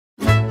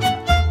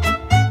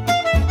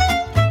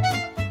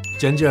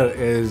Ginger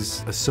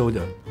is a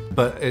soda,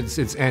 but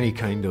it's any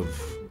kind of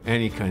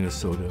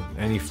soda,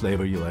 any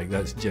flavour you like,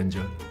 that's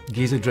ginger.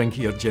 Gi's a drink of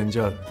your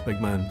ginger, big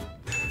man.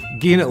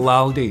 Gi'ing it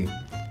laldi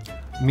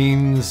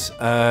means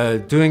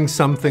doing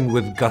something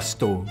with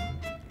gusto,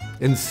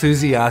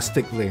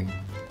 enthusiastically.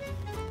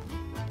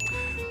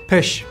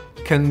 Pish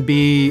can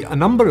be a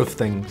number of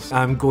things.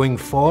 I'm going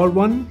for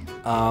one,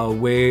 a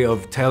way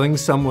of telling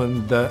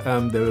someone that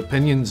their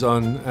opinions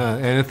on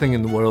anything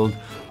in the world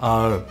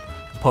are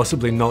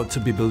possibly not to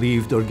be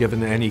believed or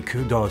given any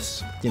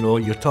kudos. You know,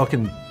 you're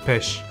talking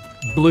pish.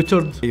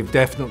 Blutered, you've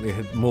definitely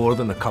had more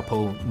than a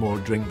couple more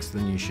drinks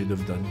than you should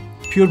have done.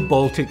 Pure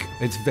Baltic,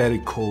 it's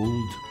very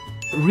cold.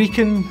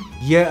 Reeking,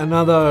 yet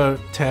another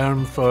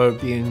term for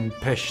being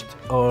pished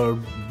or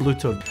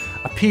blutered.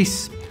 A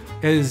piece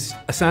is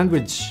a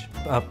sandwich,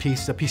 a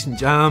piece in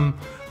jam,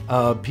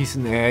 a piece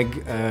in egg,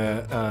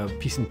 a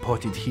piece in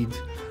potted heed.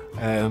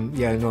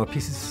 Yeah, no, a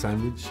piece is a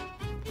sandwich.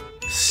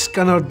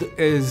 Scunnered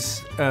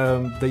is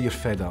that you're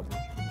fed up.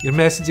 Your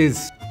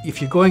messages,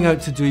 if you're going out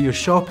to do your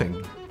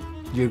shopping,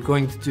 you're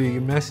going to do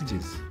your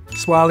messages.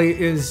 Swally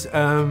is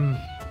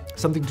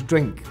something to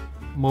drink,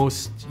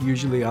 most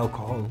usually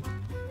alcohol.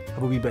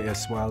 Have a wee bit of a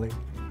swally.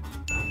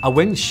 A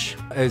winch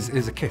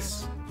is a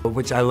kiss,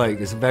 which I like.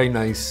 It's a very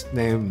nice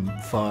name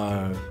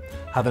for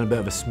having a bit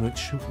of a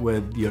smooch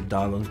with your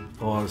darling,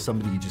 or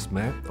somebody you just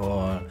met,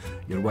 or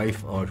your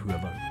wife, or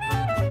whoever.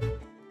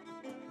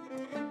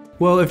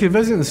 Well, if you're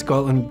visiting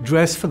Scotland,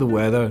 dress for the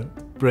weather,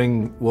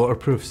 bring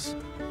waterproofs.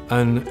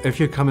 And if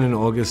you're coming in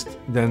August,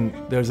 then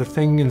there's a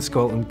thing in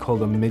Scotland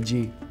called a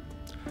midgie,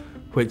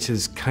 which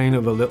is kind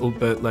of a little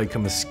bit like a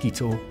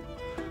mosquito.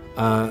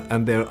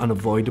 And they're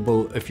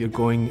unavoidable if you're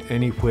going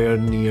anywhere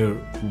near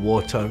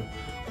water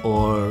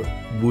or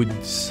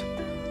woods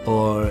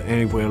or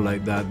anywhere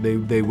like that.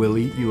 They will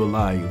eat you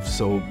alive,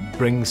 so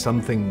bring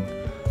something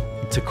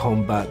to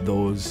combat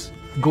those.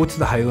 Go to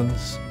the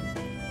Highlands.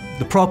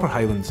 The proper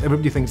Highlands.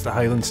 Everybody thinks the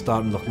Highlands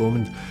start in Loch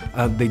Lomond.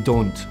 They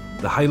don't.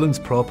 The Highlands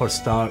proper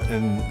start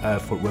in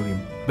Fort William.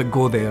 But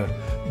go there.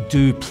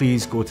 Do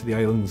please go to the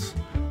islands.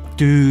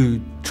 Do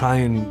try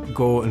and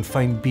go and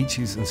find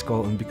beaches in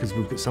Scotland, because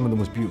we've got some of the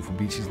most beautiful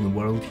beaches in the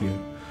world here.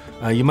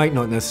 You might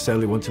not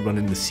necessarily want to run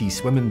in the sea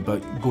swimming, but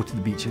go to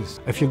the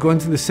beaches. If you're going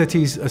to the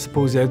cities, I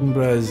suppose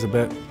Edinburgh is a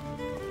bit,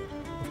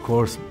 of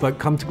course, but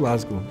come to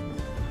Glasgow.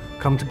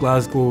 Come to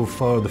Glasgow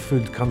for the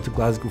food, come to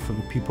Glasgow for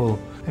the people.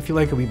 If you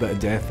like a wee bit of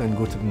death, then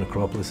go to the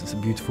necropolis. It's a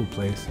beautiful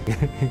place,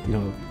 you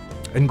know.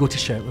 And go to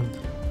Shetland,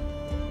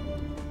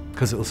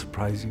 because it'll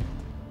surprise you.